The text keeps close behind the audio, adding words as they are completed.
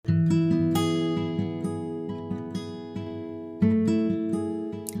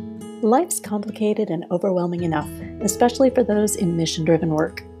Life's complicated and overwhelming enough, especially for those in mission-driven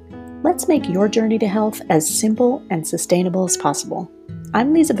work. Let's make your journey to health as simple and sustainable as possible.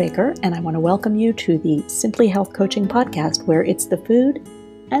 I'm Lisa Baker, and I want to welcome you to the Simply Health Coaching podcast, where it's the food,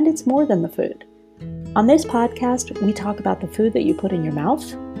 and it's more than the food. On this podcast, we talk about the food that you put in your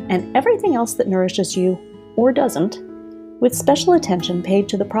mouth, and everything else that nourishes you, or doesn't, with special attention paid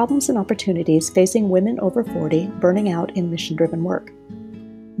to the problems and opportunities facing women over 40 burning out in mission-driven work.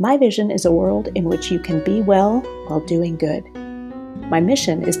 My vision is a world in which you can be well while doing good. My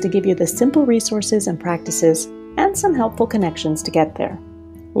mission is to give you the simple resources and practices and some helpful connections to get there.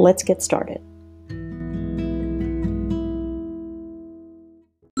 Let's get started.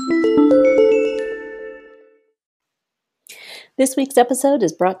 This week's episode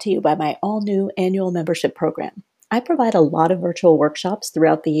is brought to you by my all-new annual membership program. I provide a lot of virtual workshops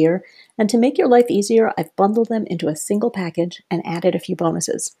throughout the year, and to make your life easier, I've bundled them into a single package and added a few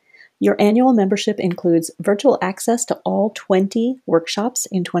bonuses. Your annual membership includes virtual access to all 20 workshops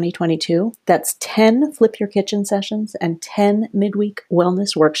in 2022. That's 10 Flip Your Kitchen sessions and 10 midweek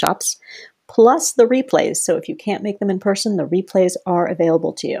wellness workshops, plus the replays. So if you can't make them in person, the replays are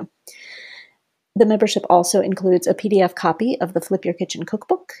available to you. The membership also includes a PDF copy of the Flip Your Kitchen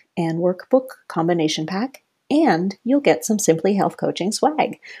cookbook and workbook combination pack, and you'll get some Simply Health Coaching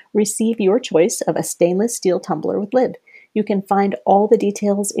swag. Receive your choice of a stainless steel tumbler with lid. You can find all the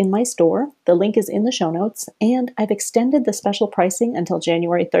details in my store. The link is in the show notes, and I've extended the special pricing until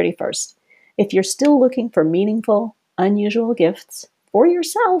January 31st. If you're still looking for meaningful, unusual gifts for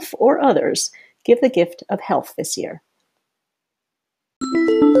yourself or others, give the gift of health this year.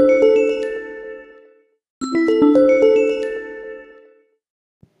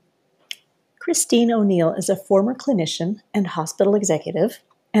 Christine O'Neill is a former clinician and hospital executive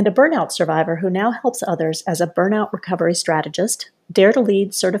and a burnout survivor who now helps others as a burnout recovery strategist, Dare to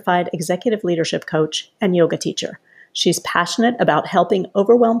Lead certified executive leadership coach, and yoga teacher. She's passionate about helping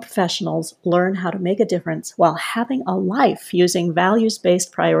overwhelmed professionals learn how to make a difference while having a life using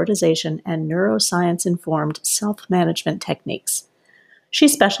values-based prioritization and neuroscience-informed self-management techniques. She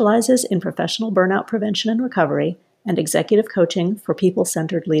specializes in professional burnout prevention and recovery and executive coaching for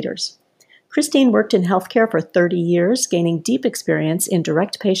people-centered leaders. Christine worked in healthcare for 30 years, gaining deep experience in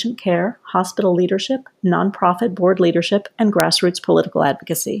direct patient care, hospital leadership, nonprofit board leadership, and grassroots political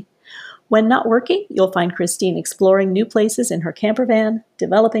advocacy. When not working, you'll find Christine exploring new places in her camper van,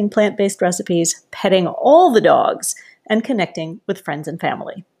 developing plant-based recipes, petting all the dogs, and connecting with friends and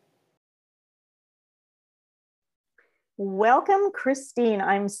family. Welcome, Christine.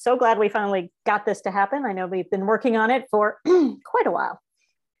 I'm so glad we finally got this to happen. I know we've been working on it for quite a while.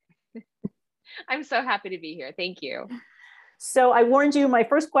 I'm so happy to be here. Thank you. So I warned you, my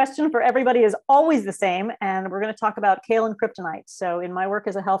first question for everybody is always the same, and we're going to talk about kale and kryptonite. So in my work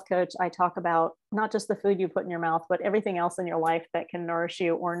as a health coach, I talk about not just the food you put in your mouth, but everything else in your life that can nourish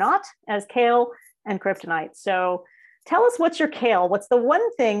you or not, as kale and kryptonite. So tell us, what's your kale? What's the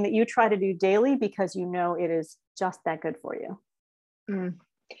one thing that you try to do daily because you know it is just that good for you?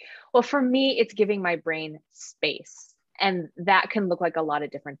 Well, for me, it's giving my brain space. And that can look like a lot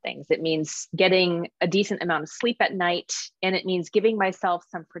of different things. It means getting a decent amount of sleep at night, and it means giving myself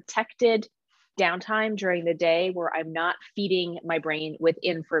some protected downtime during the day where I'm not feeding my brain with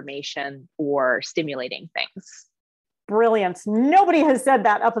information or stimulating things. Brilliant. Nobody has said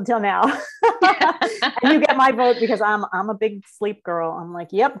that up until now. And you get my vote because I'm a big sleep girl. I'm like,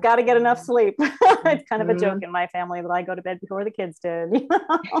 yep, got to get enough sleep. It's kind of a joke in my family that I go to bed before the kids did.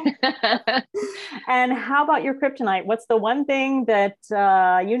 And how about your kryptonite? What's the one thing that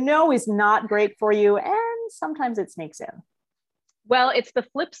you know is not great for you, and sometimes it sneaks in? Well, it's the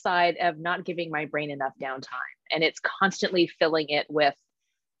flip side of not giving my brain enough downtime, and it's constantly filling it with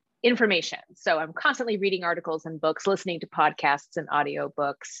information. So I'm constantly reading articles and books, listening to podcasts and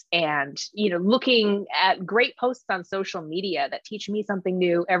audiobooks, and, looking at great posts on social media that teach me something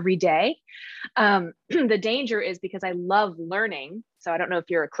new every day. The danger is because I love learning. So I don't know if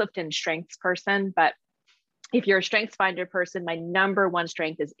you're a Clifton Strengths person, but if you're a Strengths Finder person, my number one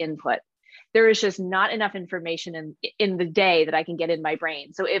strength is input. There is just not enough information in the day that I can get in my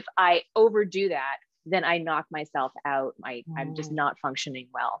brain. So if I overdo that, then I knock myself out. I'm just not functioning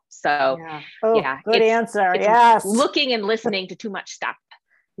well. So good answer. It's yes. looking and listening to too much stuff.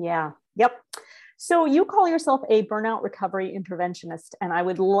 Yeah. Yep. So you call yourself a burnout recovery interventionist, and I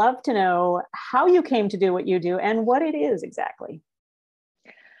would love to know how you came to do what you do and what it is exactly.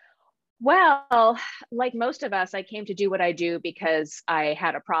 Well, like most of us, I came to do what I do because I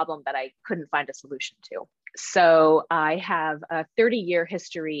had a problem that I couldn't find a solution to. So I have a 30-year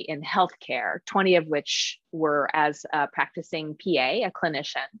history in healthcare, 20 of which were as a practicing PA, a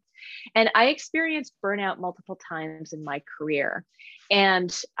clinician. And I experienced burnout multiple times in my career.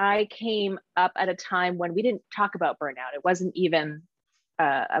 And I came up at a time when we didn't talk about burnout. It wasn't even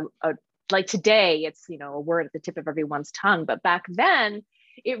like today, it's, a word at the tip of everyone's tongue. But back then,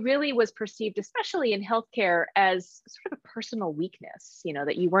 it really was perceived, especially in healthcare, as sort of a personal weakness,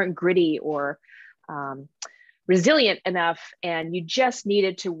 that you weren't gritty or resilient enough, and you just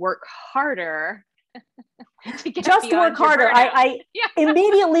needed to work harder to get just work harder. I yeah.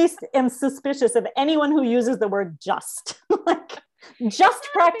 immediately am suspicious of anyone who uses the word just. Like, just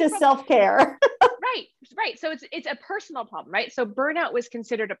practice self-care. Right. So it's a personal problem, right? So burnout was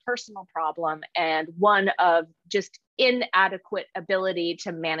considered a personal problem and one of just inadequate ability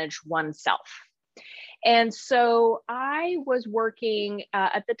to manage oneself. And so I was working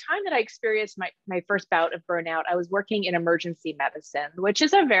at the time that I experienced my first bout of burnout. I was working in emergency medicine, which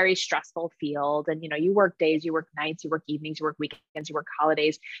is a very stressful field. And, you work days, you work nights, you work evenings, you work weekends, you work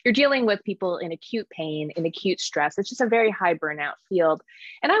holidays. You're dealing with people in acute pain, in acute stress. It's just a very high burnout field.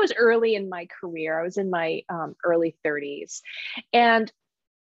 And I was early in my career. I was in my early 30s. And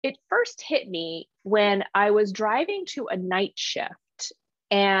it first hit me when I was driving to a night shift,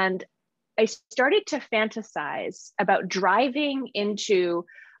 and I started to fantasize about driving into,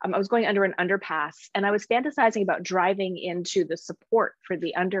 I was going under an underpass, and I was fantasizing about driving into the support for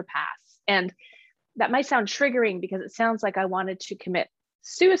the underpass. And that might sound triggering because it sounds like I wanted to commit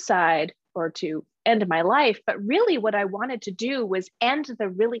suicide or to end my life. But really what I wanted to do was end the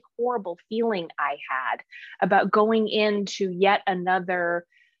really horrible feeling I had about going into yet another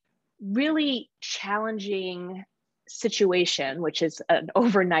really challenging situation, which is an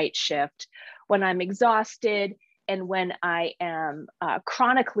overnight shift, when I'm exhausted and when I am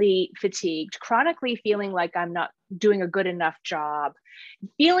chronically fatigued, chronically feeling like I'm not doing a good enough job,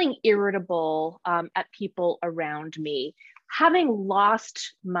 feeling irritable at people around me, having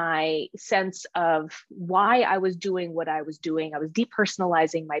lost my sense of why I was doing what I was doing. I was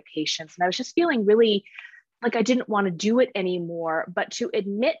depersonalizing my patients, and I was just feeling really like I didn't want to do it anymore. But to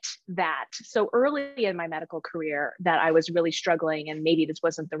admit that so early in my medical career that I was really struggling and maybe this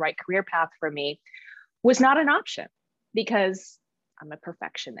wasn't the right career path for me was not an option, because I'm a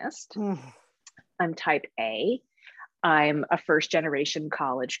perfectionist. I'm type A. I'm a first generation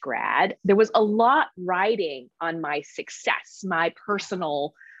college grad. There was a lot riding on my success, my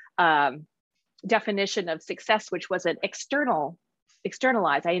personal definition of success, which was an externalized.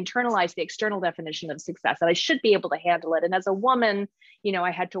 I internalized the external definition of success, and I should be able to handle it. And as a woman,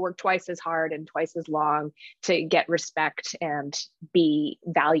 I had to work twice as hard and twice as long to get respect and be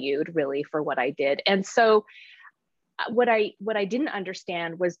valued really for what I did. And so what I didn't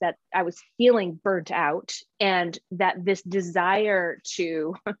understand was that I was feeling burnt out, and that this desire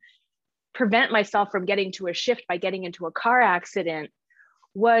to prevent myself from getting to a shift by getting into a car accident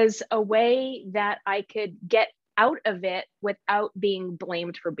was a way that I could get out of it without being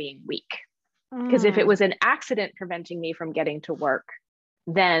blamed for being weak. Because if it was an accident preventing me from getting to work,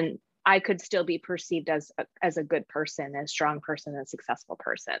 then I could still be perceived as a good person, a strong person, a successful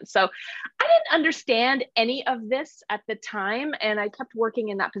person. So I didn't understand any of this at the time. And I kept working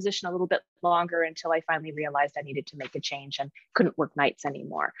in that position a little bit longer until I finally realized I needed to make a change and couldn't work nights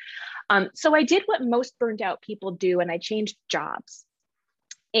anymore. So I did what most burned out people do, and I changed jobs.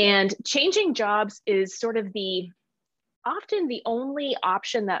 And changing jobs is sort of often the only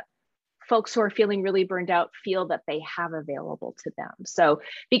option that folks who are feeling really burned out feel that they have available to them. So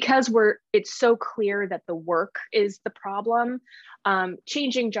because it's so clear that the work is the problem,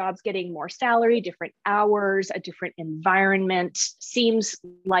 changing jobs, getting more salary, different hours, a different environment seems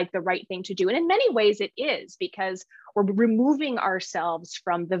like the right thing to do. And in many ways it is, because we're removing ourselves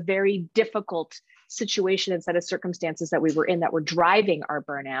from the very difficult situation and set of circumstances that we were in that were driving our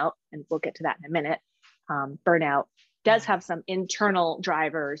burnout. And we'll get to that in a minute. Burnout does have some internal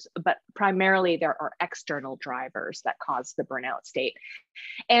drivers, but primarily there are external drivers that cause the burnout state.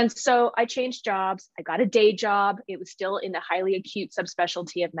 And so I changed jobs. I got a day job. It was still in the highly acute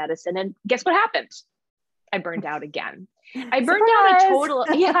subspecialty of medicine. And guess what happened? I burned out again. I burned out a total.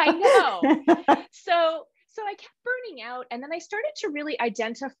 Yeah, I know. So I kept burning out. And then I started to really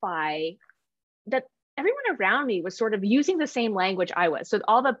identify that everyone around me was sort of using the same language I was. So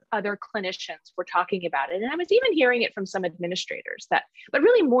all the other clinicians were talking about it. And I was even hearing it from some administrators but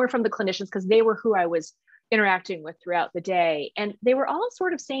really more from the clinicians, because they were who I was interacting with throughout the day. And they were all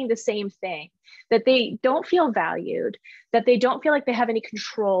sort of saying the same thing, that they don't feel valued, that they don't feel like they have any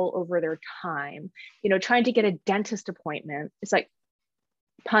control over their time. Trying to get a dentist appointment, it's like,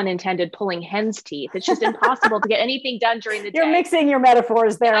 pun intended, pulling hen's teeth. It's just impossible to get anything done during the day. You're mixing your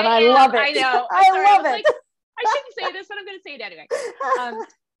metaphors there, and I love it. I know. I love it. Like, I shouldn't say this, but I'm going to say it anyway.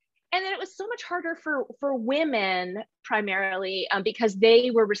 And then it was so much harder for women primarily because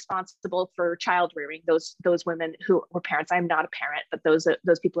they were responsible for child rearing. Those women who were parents. I'm not a parent, but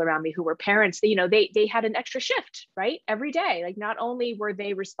those people around me who were parents, they had an extra shift, right, every day. Like, not only were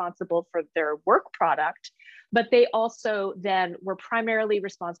they responsible for their work product, but they also then were primarily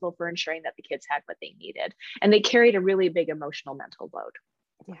responsible for ensuring that the kids had what they needed, and they carried a really big emotional mental load.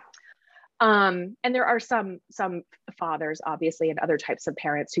 Yeah. And there are some fathers, obviously, and other types of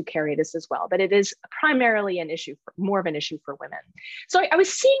parents who carry this as well, but it is primarily more of an issue for women. So I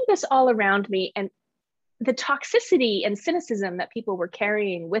was seeing this all around me, and the toxicity and cynicism that people were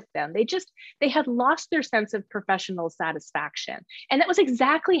carrying with them, they had lost their sense of professional satisfaction. And that was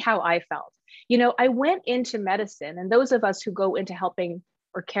exactly how I felt. I went into medicine, and those of us who go into helping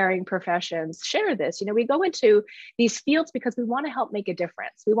or caring professions share this. We go into these fields because we want to help make a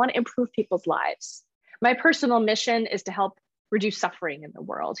difference. We want to improve people's lives. My personal mission is to help reduce suffering in the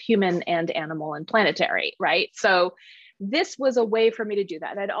world, human and animal and planetary, right? So this was a way for me to do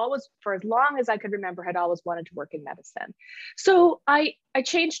that. And I'd always, for as long as I could remember, had always wanted to work in medicine. So I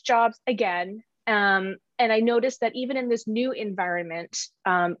changed jobs again. And I noticed that even in this new environment,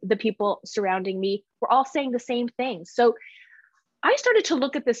 the people surrounding me were all saying the same thing. So I started to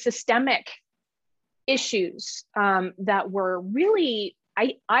look at the systemic issues that were really,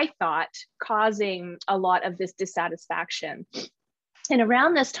 I thought, causing a lot of this dissatisfaction. And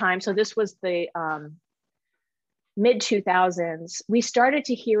around this time, so this was the mid 2000s, we started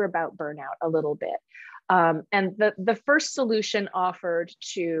to hear about burnout a little bit. And the first solution offered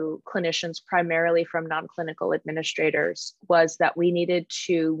to clinicians, primarily from non-clinical administrators, was that we needed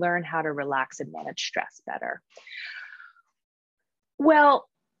to learn how to relax and manage stress better. Well,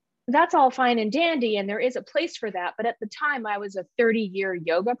 that's all fine and dandy, and there is a place for that. But at the time, I was a 30-year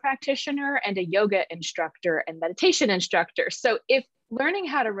yoga practitioner and a yoga instructor and meditation instructor. So if learning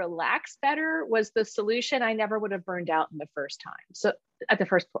how to relax better was the solution, I never would have burned out in the first time. So in the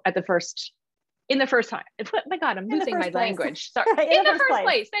first time. My God, I'm losing my language. Sorry. In the first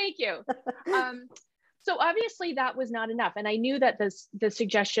place. Thank you. So obviously that was not enough. And I knew that the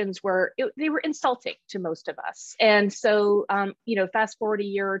suggestions were insulting to most of us. And so, fast forward a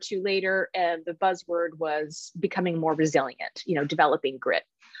year or two later, and the buzzword was becoming more resilient, developing grit.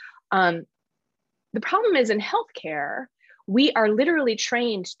 The problem is, in healthcare, we are literally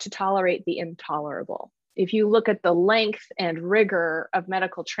trained to tolerate the intolerable. If you look at the length and rigor of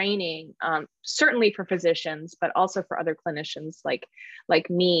medical training, certainly for physicians, but also for other clinicians like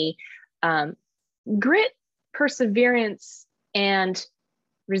me, grit, perseverance, and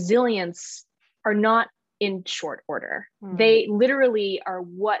resilience are not in short order. They literally are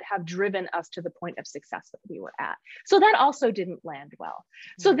what have driven us to the point of success that we were at. So that also didn't land well.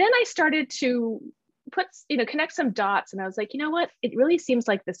 So then I started to connect some dots, and I was like, you know what? It really seems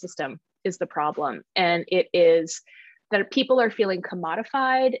like the system is the problem. And it is that people are feeling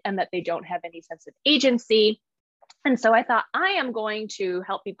commodified and that they don't have any sense of agency. And so I thought, I am going to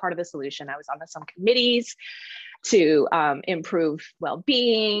help be part of the solution. I was on some committees to improve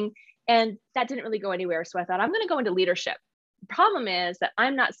well-being, and that didn't really go anywhere. So I thought, I'm going to go into leadership. The problem is that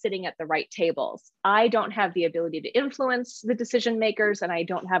I'm not sitting at the right tables. I don't have the ability to influence the decision makers, and I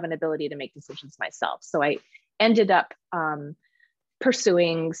don't have an ability to make decisions myself. So I ended up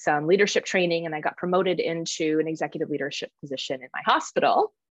pursuing some leadership training, and I got promoted into an executive leadership position in my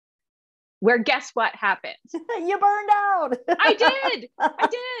hospital, where guess what happened? You burned out. I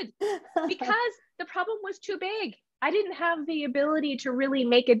did, because the problem was too big. I didn't have the ability to really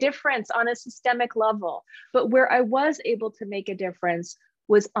make a difference on a systemic level, but where I was able to make a difference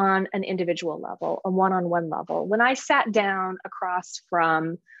was on an individual level, a one-on-one level. When I sat down across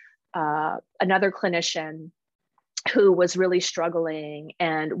from another clinician who was really struggling,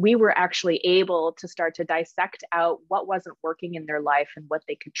 and we were actually able to start to dissect out what wasn't working in their life and what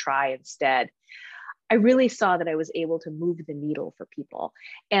they could try instead, I really saw that I was able to move the needle for people.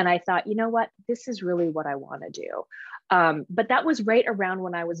 And I thought, you know what, this is really what I want to do. But that was right around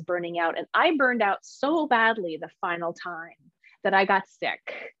when I was burning out, and I burned out so badly the final time that I got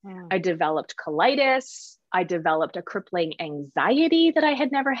sick. I developed colitis. I developed a crippling anxiety that I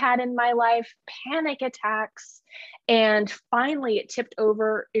had never had in my life, panic attacks. And finally, it tipped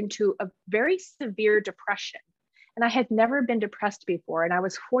over into a very severe depression. And I had never been depressed before. And I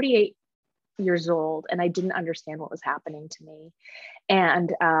was 48 years old, and I didn't understand what was happening to me.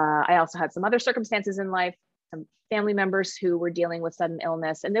 And I also had some other circumstances in life, some family members who were dealing with sudden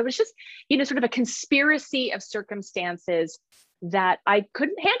illness. And there was just, sort of a conspiracy of circumstances that I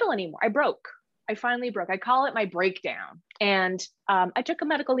couldn't handle anymore. I finally broke. I call it my breakdown. And I took a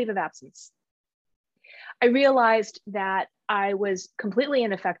medical leave of absence. I realized that I was completely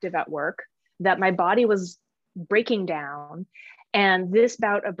ineffective at work, that my body was breaking down. And this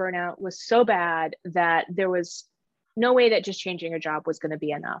bout of burnout was so bad that there was no way that just changing a job was going to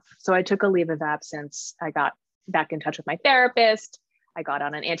be enough. So I took a leave of absence. I got back in touch with my therapist. I got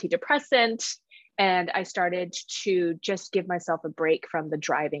on an antidepressant, and I started to just give myself a break from the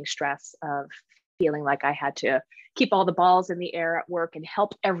driving stress of feeling like I had to keep all the balls in the air at work and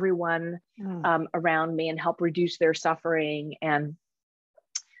help everyone around me and help reduce their suffering. And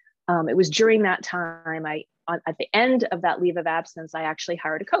it was during that time, at the end of that leave of absence, I actually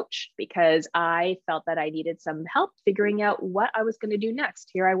hired a coach because I felt that I needed some help figuring out what I was going to do next.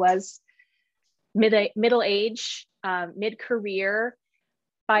 Here I was, middle age, mid-career,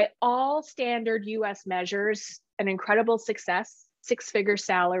 by all standard US measures, an incredible success, 6-figure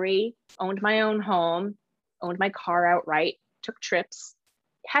salary, owned my own home, owned my car outright, took trips,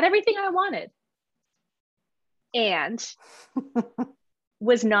 had everything I wanted, and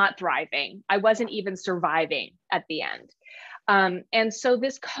was not thriving. I wasn't even surviving at the end. And so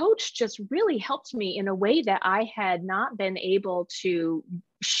this coach just really helped me in a way that I had not been able to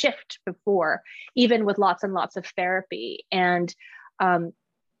shift before, even with lots and lots of therapy. And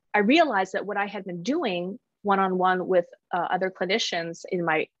I realized that what I had been doing one-on-one with other clinicians in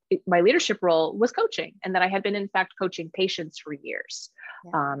my leadership role was coaching, and that I had been in fact coaching patients for years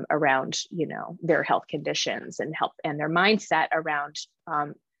around, their health conditions and help and their mindset around,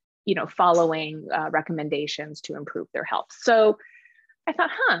 following recommendations to improve their health. So I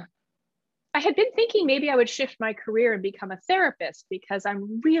thought, I had been thinking maybe I would shift my career and become a therapist because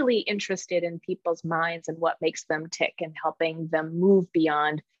I'm really interested in people's minds and what makes them tick and helping them move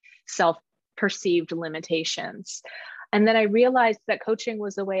beyond self-perceived limitations. And then I realized that coaching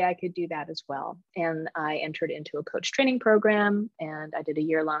was a way I could do that as well. And I entered into a coach training program, and I did a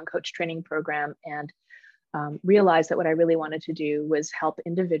year-long coach training program, and realized that what I really wanted to do was help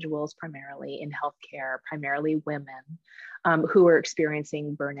individuals, primarily in healthcare, primarily women who are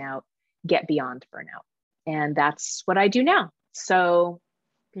experiencing burnout, get beyond burnout. And that's what I do now. So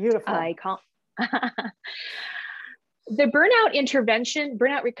beautiful. I call the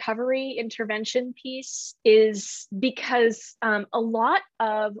burnout recovery intervention piece is because a lot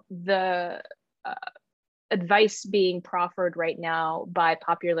of the advice being proffered right now by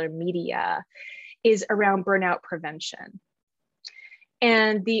popular media is around burnout prevention.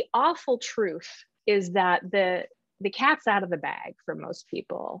 And the awful truth is that the cat's out of the bag for most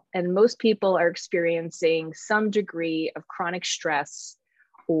people. And most people are experiencing some degree of chronic stress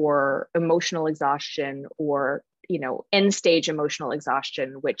or emotional exhaustion or end stage emotional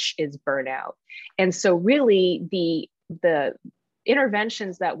exhaustion, which is burnout. And so really the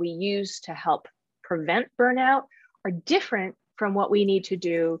interventions that we use to help prevent burnout are different from what we need to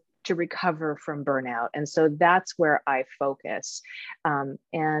do to recover from burnout. And so that's where I focus.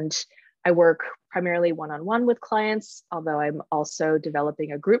 And I work primarily one-on-one with clients, although I'm also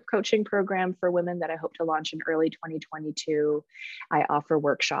developing a group coaching program for women that I hope to launch in early 2022. I offer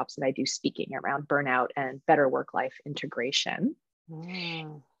workshops and I do speaking around burnout and better work-life integration.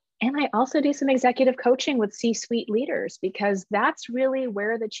 And I also do some executive coaching with C-suite leaders, because that's really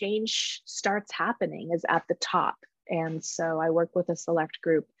where the change starts happening, is at the top. And so I work with a select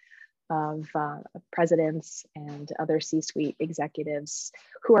group of presidents and other C-suite executives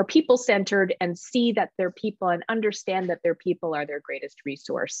who are people-centered and see that their people and understand that their people are their greatest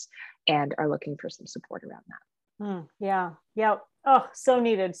resource and are looking for some support around that. Yeah. Oh, so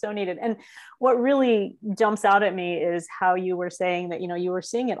needed. And what really jumps out at me is how you were saying that, you were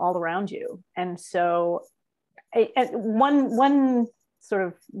seeing it all around you. And so one sort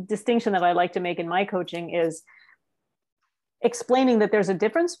of distinction that I like to make in my coaching is explaining that there's a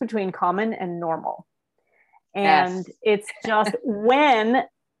difference between common and normal. And It's just when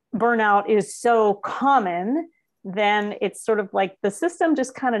burnout is so common, then it's sort of like the system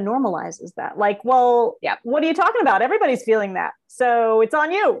just kind of normalizes that. Like, well, what are you talking about? Everybody's feeling that. So it's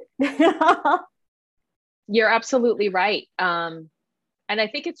on you. You're absolutely right. And I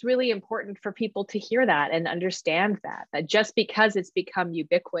think it's really important for people to hear that and understand that just because it's become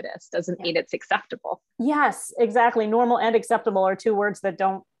ubiquitous doesn't mean it's acceptable. Yes, exactly. Normal and acceptable are two words that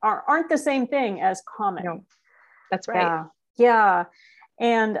aren't the same thing as common. No, that's right. Yeah.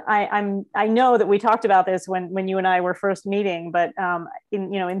 And I know that we talked about this when you and I were first meeting, but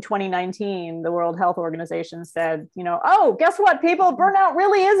in 2019, the World Health Organization said, oh, guess what, people, burnout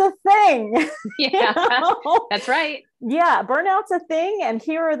really is a thing. Yeah, that's right. Yeah, burnout's a thing, and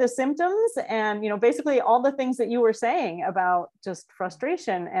here are the symptoms, and basically all the things that you were saying about just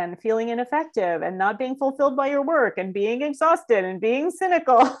frustration and feeling ineffective and not being fulfilled by your work and being exhausted and being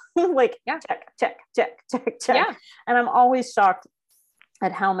cynical. Like, yeah. check. Yeah. And I'm always shocked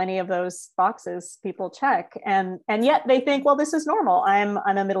at how many of those boxes people check, and yet they think, well, this is normal. I'm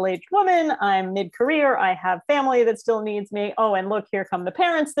a middle-aged woman, I'm mid-career, I have family that still needs me. Oh, and look, here come the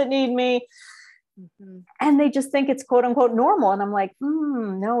parents that need me. Mm-hmm. And they just think it's quote unquote normal. And I'm like,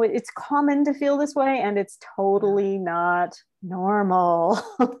 no, it's common to feel this way, and it's totally not normal.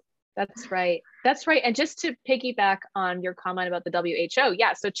 That's right. And just to piggyback on your comment about the WHO,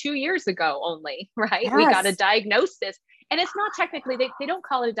 yeah, so 2 years ago only, right? Yes. We got a diagnosis, and it's not technically, they don't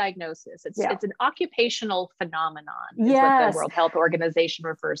call it a diagnosis. It's an occupational phenomenon, is what the World Health Organization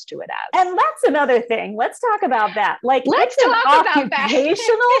refers to it as. And that's another thing. Let's talk about that. Like, let's talk about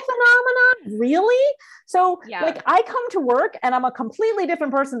occupational phenomenon, really? So like, I come to work and I'm a completely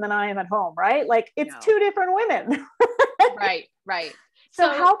different person than I am at home, right? Like, it's two different women. Right. So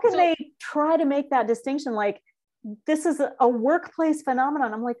how can they try to make that distinction? Like, this is a workplace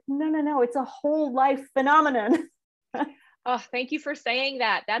phenomenon. I'm like, no, it's a whole life phenomenon. Oh, thank you for saying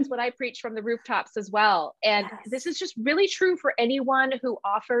that. That's what I preach from the rooftops as well. And this is just really true for anyone who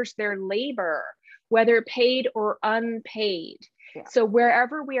offers their labor, whether paid or unpaid. Yeah. So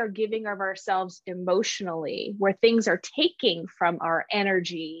wherever we are giving of ourselves emotionally, where things are taking from our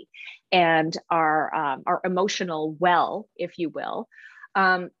energy and our emotional well, if you will,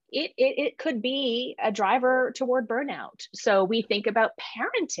 it could be a driver toward burnout. So we think about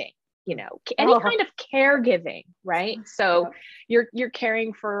parenting, any kind of caregiving, right? So you're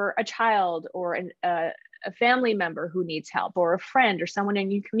caring for a child or a family member who needs help, or a friend or someone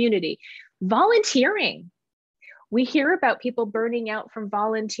in your community. Volunteering. We hear about people burning out from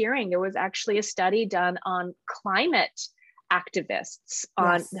volunteering. There was actually a study done on climate activists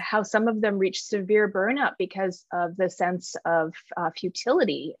on how some of them reach severe burnout because of the sense of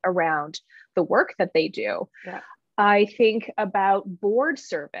futility around the work that they do. Yeah. I think about board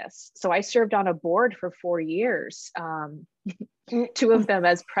service. So I served on a board for 4 years, 2 of them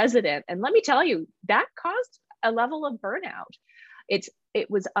as president. And let me tell you, that caused a level of burnout. It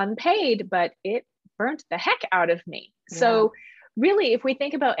was unpaid, but it burnt the heck out of me. Yeah. So really, if we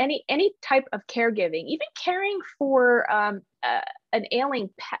think about any type of caregiving, even caring for an ailing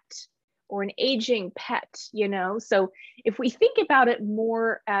pet or an aging pet, so if we think about it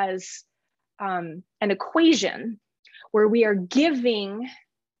more as an equation where we are giving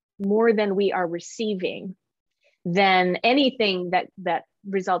more than we are receiving, then anything that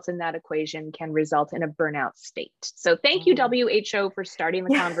results in that equation can result in a burnout state. So thank you, WHO, for starting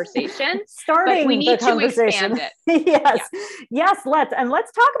the conversation. But we need to expand it. Yes,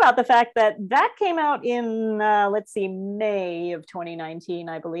 let's talk about the fact that came out in May of 2019,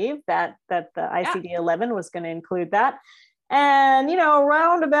 I believe, that the ICD-11 was going to include that. And,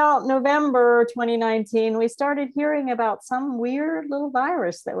 around about November 2019, we started hearing about some weird little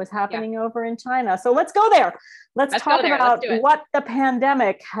virus that was happening over in China. So let's go there. Let's talk about what the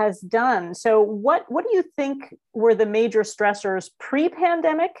pandemic has done. So what do you think were the major stressors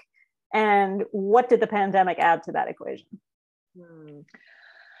pre-pandemic, and what did the pandemic add to that equation?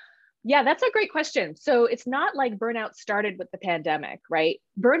 Yeah, that's a great question. So it's not like burnout started with the pandemic, right?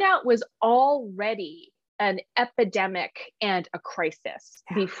 Burnout was already an epidemic and a crisis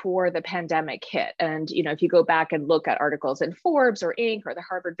before the pandemic hit. And, if you go back and look at articles in Forbes or Inc. or the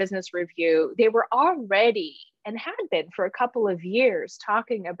Harvard Business Review, they were already, and had been for a couple of years,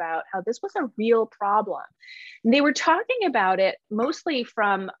 talking about how this was a real problem. And they were talking about it mostly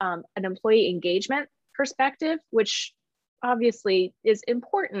from an employee engagement perspective, which obviously is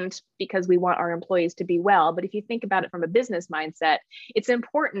important because we want our employees to be well. But if you think about it from a business mindset, it's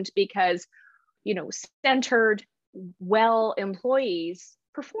important because centered, well employees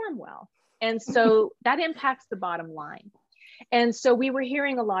perform well. And so that impacts the bottom line. And so we were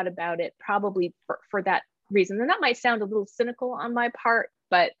hearing a lot about it, probably for that reason. And that might sound a little cynical on my part,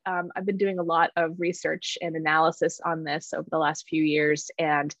 but I've been doing a lot of research and analysis on this over the last few years.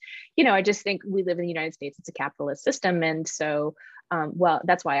 And, I just think we live in the United States, it's a capitalist system. And so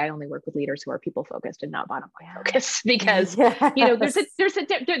that's why I only work with leaders who are people focused and not bottom line focused, because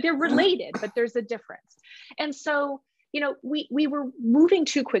they're related, but there's a difference. And so we were moving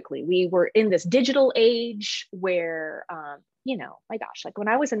too quickly. We were in this digital age where, my gosh, like when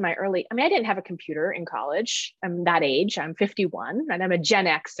I was in my I didn't have a computer in college. I'm that age. I'm 51 and I'm a Gen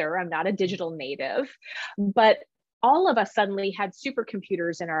Xer. I'm not a digital native, but all of us suddenly had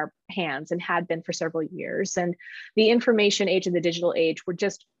supercomputers in our hands and had been for several years. And the information age and the digital age were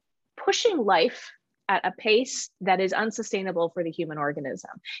just pushing life at a pace that is unsustainable for the human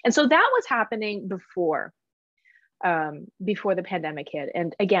organism. And so that was happening before the pandemic hit.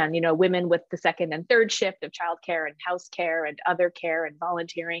 And again, women with the second and third shift of childcare and house care and other care and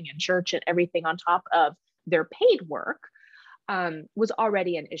volunteering and church and everything on top of their paid work was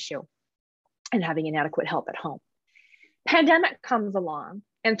already an issue, and having inadequate help at home. Pandemic comes along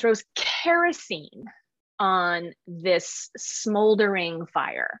and throws kerosene on this smoldering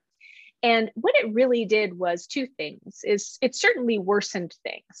fire. And what it really did was two things. It certainly worsened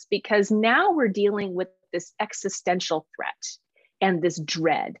things, because now we're dealing with this existential threat and this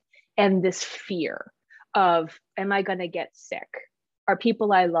dread and this fear of, am I going to get sick? Are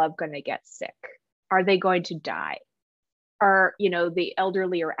people I love going to get sick? Are they going to die? Are, the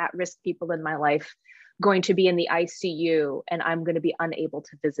elderly or at-risk people in my life going to be in the ICU and I'm going to be unable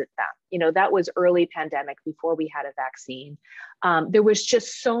to visit them? That was early pandemic, before we had a vaccine. There was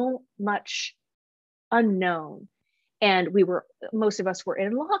just so much unknown. And most of us were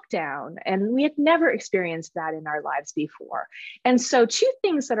in lockdown, and we had never experienced that in our lives before. And so two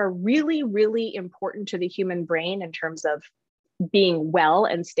things that are really, really important to the human brain in terms of being well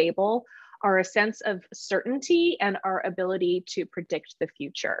and stable are a sense of certainty and our ability to predict the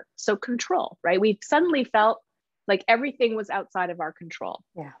future. So control, right? We suddenly felt like everything was outside of our control.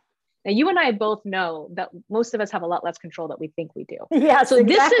 Yeah. Now, you and I both know that most of us have a lot less control than we think we do. Yes, so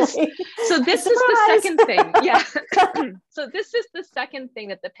exactly. This is the second thing. Yeah. So this is the second thing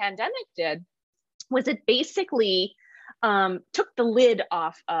that the pandemic did, was it basically took the lid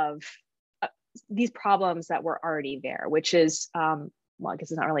off of these problems that were already there, which is, well, I guess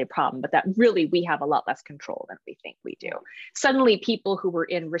it's not really a problem, but that really we have a lot less control than we think we do. Suddenly, people who were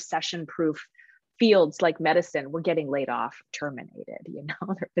in recession-proof fields like medicine were getting laid off, terminated,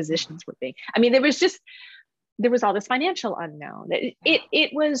 their positions were being, there was all this financial unknown.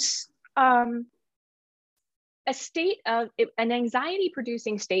 It was a state of an anxiety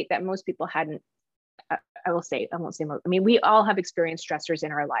producing state that most people hadn't. I won't say most. We all have experienced stressors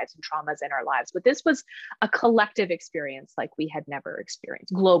in our lives and traumas in our lives, but this was a collective experience like we had never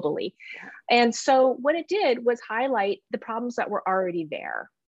experienced globally. And so what it did was highlight the problems that were already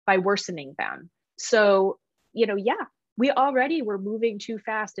there by worsening them. So, we already were moving too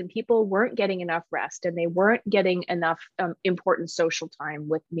fast, and people weren't getting enough rest, and they weren't getting enough important social time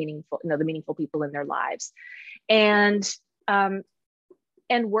with the meaningful people in their lives. And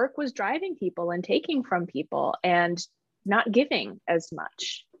work was driving people and taking from people and not giving as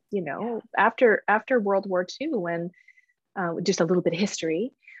much, after World War II, when just a little bit of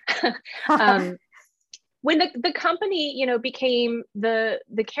history, when the company, became the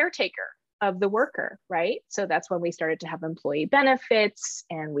caretaker of the worker, right? So that's when we started to have employee benefits,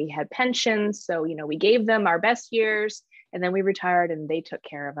 and we had pensions. So, we gave them our best years, and then we retired and they took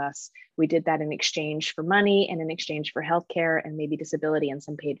care of us. We did that in exchange for money and in exchange for healthcare and maybe disability and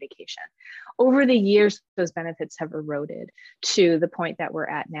some paid vacation. Over the years, those benefits have eroded to the point that we're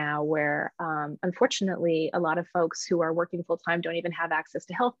at now, where unfortunately, a lot of folks who are working full-time don't even have access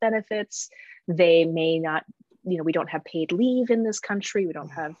to health benefits. They may not, we don't have paid leave in this country. We don't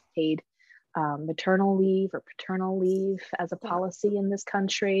have paid maternal leave or paternal leave as a policy in this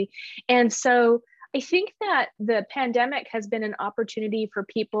country. And so I think that the pandemic has been an opportunity for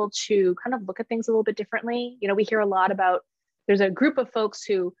people to kind of look at things a little bit differently. We hear a lot about, there's a group of folks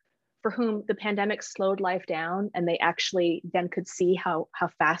for whom the pandemic slowed life down, and they actually then could see how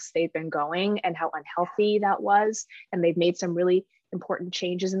fast they've been going and how unhealthy that was. And they've made some really important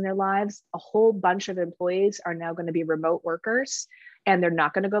changes in their lives. A whole bunch of employees are now going to be remote workers, and they're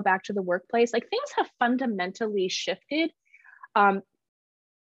not going to go back to the workplace. Like, things have fundamentally shifted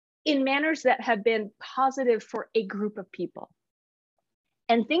in manners that have been positive for a group of people.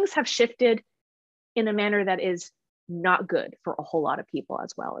 And things have shifted in a manner that is not good for a whole lot of people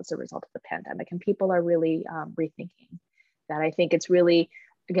as well as a result of the pandemic. And people are really rethinking that. I think it's really,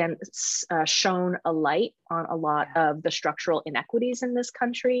 again, shone a light on a lot of the structural inequities in this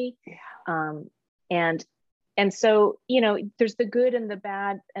country. And so, there's the good and the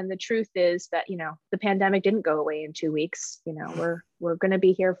bad. And the truth is that, the pandemic didn't go away in 2 weeks. We're going to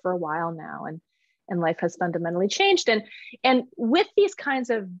be here for a while now, and life has fundamentally changed. And with these kinds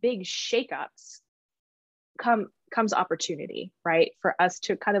of big shakeups come comes opportunity, right? For us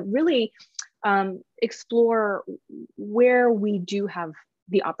to kind of really explore where we do have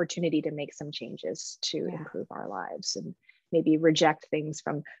the opportunity to make some changes to improve our lives, and maybe reject things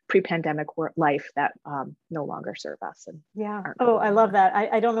from pre-pandemic life that no longer serve us. And I love that.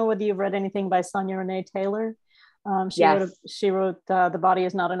 I don't know whether you've read anything by Sonia Renee Taylor. She wrote The Body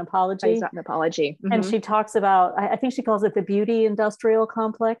is Not an Apology. It's not an apology. Mm-hmm. And she talks about, I think she calls it the beauty industrial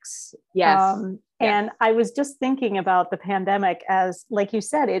complex. And I was just thinking about the pandemic as, like you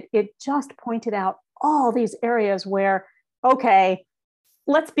said, it just pointed out all these areas where, okay,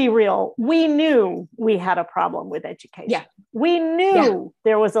 let's be real. We knew we had a problem with education. Yeah. We knew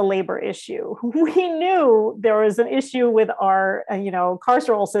there was a labor issue. We knew there was an issue with our,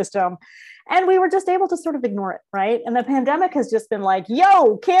 carceral system. And we were just able to sort of ignore it, right? And the pandemic has just been like,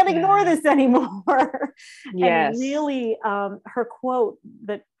 yo, can't ignore this anymore. Yes. And really, her quote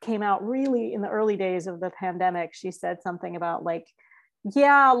that came out really in the early days of the pandemic, she said something about like,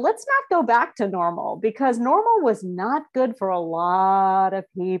 yeah, let's not go back to normal, because normal was not good for a lot of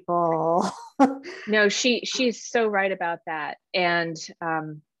people. No, she's so right about that. And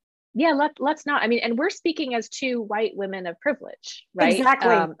let's not. I mean, and we're speaking as two white women of privilege, right?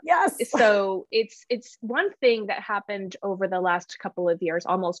 Exactly. Yes. So it's one thing that happened over the last couple of years,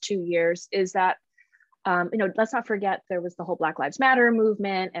 almost 2 years, is that let's not forget there was the whole Black Lives Matter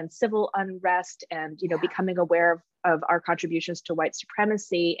movement and civil unrest, and becoming aware of our contributions to white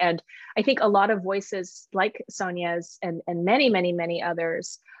supremacy. And I think a lot of voices like Sonia's and many, many, many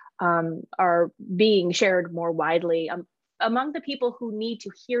others are being shared more widely among the people who need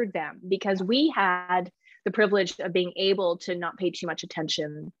to hear them, because we had the privilege of being able to not pay too much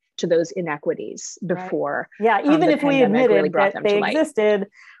attention to those inequities before. Right. Yeah, even if we admitted really that they existed,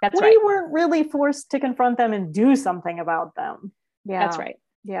 we weren't really forced to confront them and do something about them. Yeah, that's right.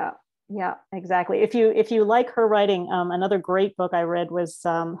 Yeah, exactly. If you like her writing, another great book I read was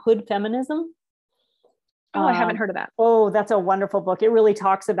Hood Feminism. Oh, I haven't heard of that. Oh, that's a wonderful book. It really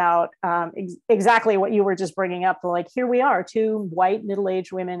talks about exactly what you were just bringing up. Like, here we are, two white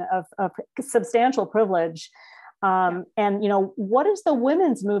middle-aged women of substantial privilege. And, what does the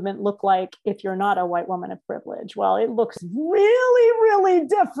women's movement look like if you're not a white woman of privilege? Well, it looks really, really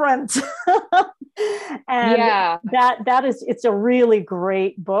different. And it's a really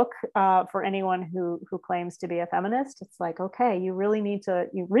great book for anyone who claims to be a feminist. It's like, okay, you really need to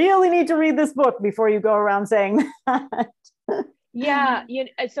read this book before you go around saying that.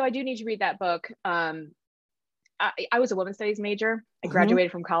 So I do need to read that book. I was a women's studies major. I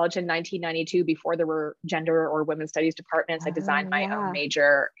graduated from college in 1992 before there were gender or women's studies departments. I designed my own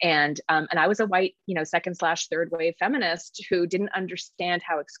major, and I was a white, second/third wave feminist who didn't understand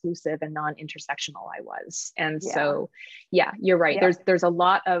how exclusive and non-intersectional I was. And so, you're right. Yeah. There's a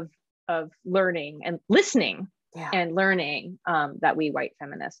lot of learning and listening and learning that we white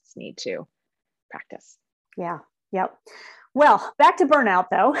feminists need to practice. Yeah. Yep. Well, back to burnout,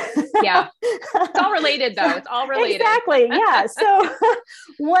 though. Yeah, it's all related, though. It's all related. Exactly. Yeah. So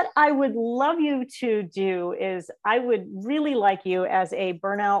what I would love you to do is, I would really like you as a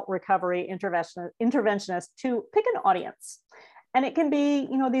burnout recovery interventionist to pick an audience. And it can be,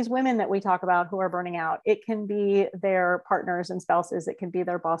 these women that we talk about who are burning out. It can be their partners and spouses. It can be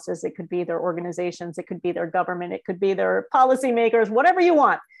their bosses. It could be their organizations. It could be their government. It could be their policymakers, whatever you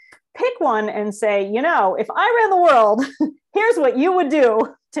want. Pick one and say, if I ran the world, here's what you would do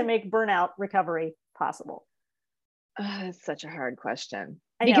to make burnout recovery possible. It's such a hard question,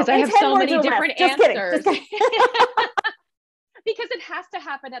 because I have so many different answers. Just kidding. Because it has to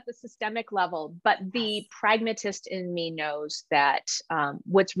happen at the systemic level. But the pragmatist in me knows that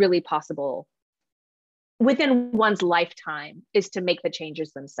what's really possible within one's lifetime is to make the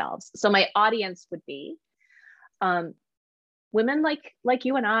changes themselves. So my audience would be women like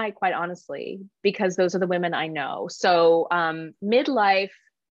you and I, quite honestly, because those are the women I know. So midlife,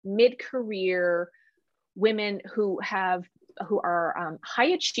 mid-career women who are high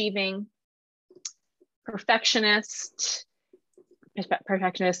achieving, perfectionistic,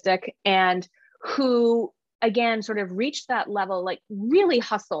 and who, again, sort of reached that level, like really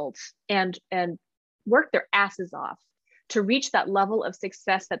hustled and worked their asses off to reach that level of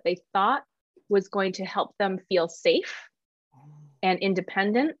success that they thought was going to help them feel safe and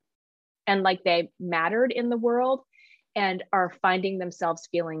independent and like they mattered in the world, and are finding themselves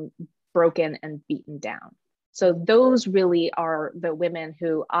feeling broken and beaten down. So those really are the women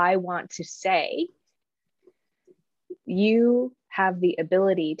who I want to say, you have the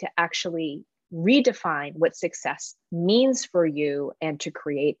ability to actually redefine what success means for you and to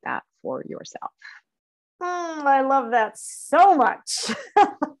create that for yourself. I love that so much.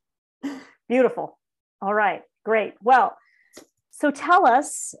 Beautiful. All right, great. Well, so tell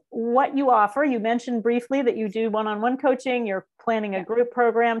us what you offer. You mentioned briefly that you do one-on-one coaching. You're planning a group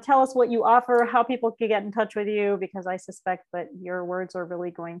program. Tell us what you offer, how people can get in touch with you, because I suspect that your words are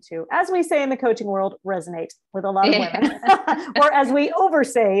really going to, as we say in the coaching world, resonate with a lot of women, or as we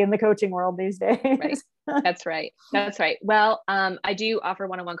oversay in the coaching world these days. Right. That's right. That's right. Well, I do offer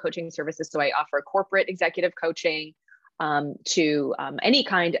one-on-one coaching services. So I offer corporate executive coaching to any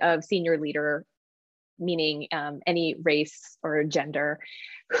kind of senior leader, meaning any race or gender,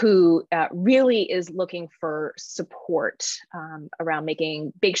 who really is looking for support around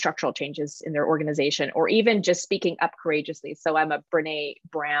making big structural changes in their organization, or even just speaking up courageously. So I'm a Brene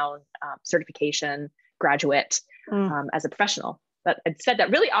Brown certification graduate as a professional. But I said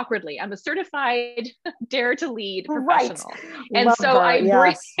that really awkwardly. I'm a certified Dare to Lead professional. Right. And love so her,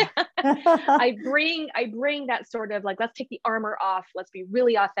 I bring that sort of like, let's take the armor off. Let's be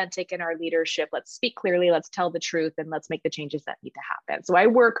really authentic in our leadership. Let's speak clearly. Let's tell the truth, and let's make the changes that need to happen. So I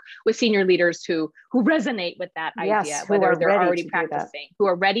work with senior leaders who resonate with that idea, whether they're already practicing, who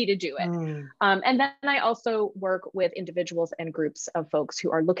are ready to do it. And then I also work with individuals and groups of folks who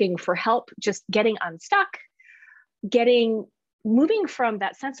are looking for help, just getting unstuck, moving from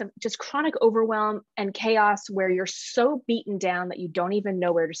that sense of just chronic overwhelm and chaos where you're so beaten down that you don't even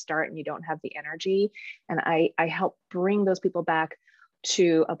know where to start and you don't have the energy. And I help bring those people back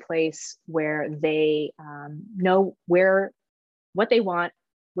to a place where they know what they want,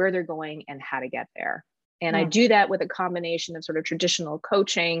 where they're going, and how to get there. And I do that with a combination of sort of traditional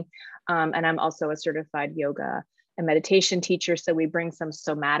coaching. And I'm also a certified yoga and meditation teacher. So we bring some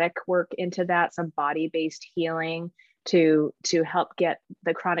somatic work into that, some body-based healing to help get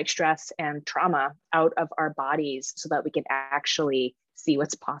the chronic stress and trauma out of our bodies so that we can actually see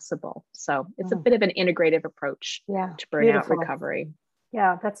what's possible. So it's a bit of an integrative approach to burnout recovery.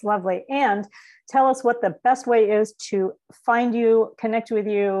 Yeah, that's lovely. And tell us what the best way is to find you, connect with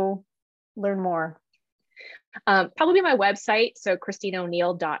you, learn more. Probably my website, so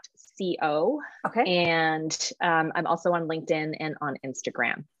christineoneal.co. Okay. And I'm also on LinkedIn and on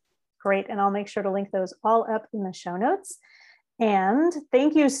Instagram. Great. And I'll make sure to link those all up in the show notes. And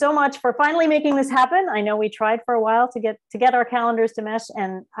thank you so much for finally making this happen. I know we tried for a while to get our calendars to mesh,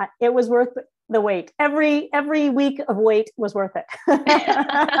 and it was worth the wait. Every week of wait was worth it.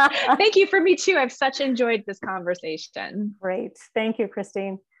 Thank you. For me too. I've such enjoyed this conversation. Great. Thank you,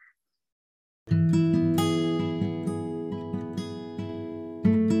 Christine.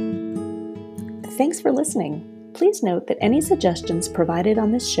 Thanks for listening. Please note that any suggestions provided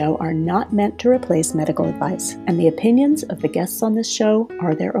on this show are not meant to replace medical advice, and the opinions of the guests on this show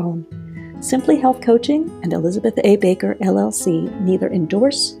are their own. Simply Health Coaching and Elizabeth A. Baker, LLC, neither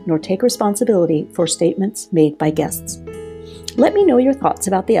endorse nor take responsibility for statements made by guests. Let me know your thoughts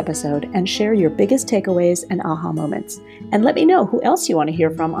about the episode and share your biggest takeaways and aha moments. And let me know who else you want to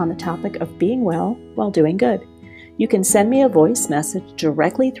hear from on the topic of being well while doing good. You can send me a voice message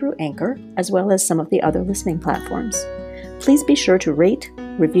directly through Anchor, as well as some of the other listening platforms. Please be sure to rate,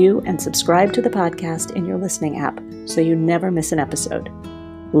 review, and subscribe to the podcast in your listening app so you never miss an episode.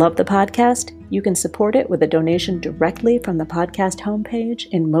 Love the podcast? You can support it with a donation directly from the podcast homepage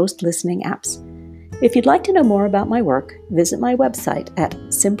in most listening apps. If you'd like to know more about my work, visit my website at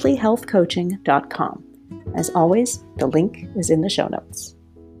simplyhealthcoaching.com. As always, the link is in the show notes.